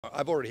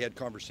I've already had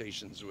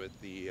conversations with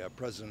the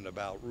president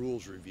about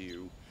rules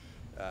review.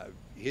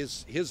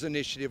 His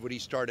initiative when he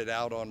started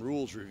out on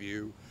rules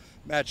review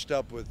matched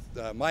up with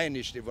my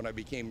initiative when I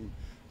became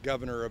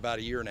governor about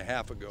a year and a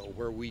half ago,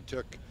 where we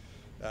took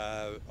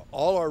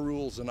all our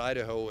rules in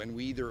Idaho and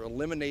we either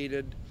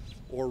eliminated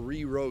or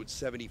rewrote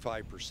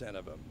 75%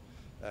 of them.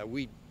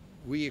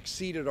 We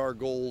exceeded our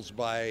goals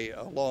by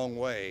a long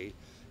way,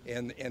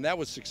 and that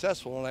was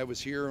successful. And I was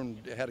here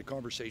and had a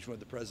conversation with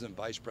the president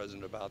and vice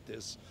president about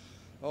this,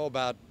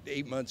 about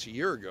 8 months, a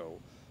year ago.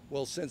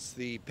 Well, since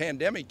the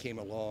pandemic came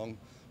along,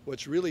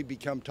 what's really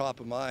become top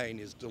of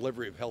mind is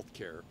delivery of health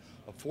care,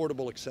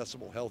 affordable,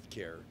 accessible health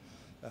care.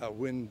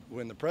 When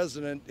the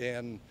president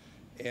and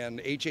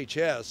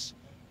HHS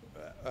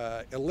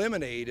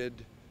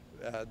eliminated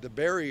the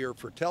barrier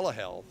for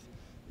telehealth,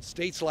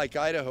 states like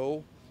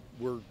Idaho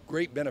were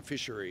great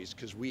beneficiaries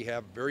because we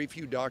have very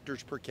few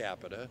doctors per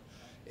capita,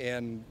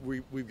 and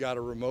we've got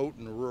a remote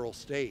and rural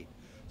state.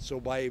 So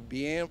by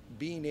being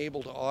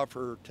able to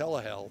offer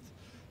telehealth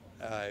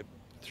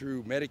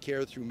through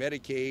Medicare, through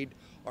Medicaid,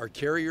 our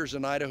carriers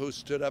in Idaho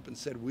stood up and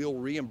said, we'll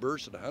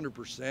reimburse at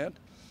 100%,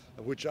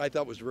 which I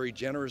thought was very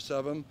generous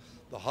of them.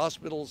 The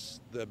hospitals,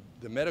 the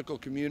medical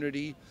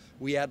community,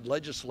 we had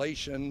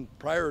legislation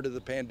prior to the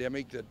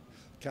pandemic that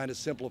kind of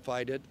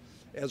simplified it.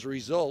 As a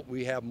result,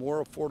 we have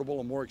more affordable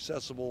and more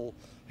accessible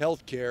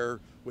health care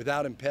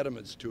without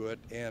impediments to it.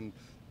 And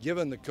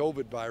given the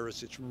COVID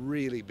virus, it's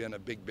really been a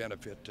big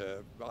benefit to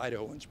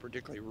Idahoans,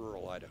 particularly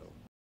rural Idaho.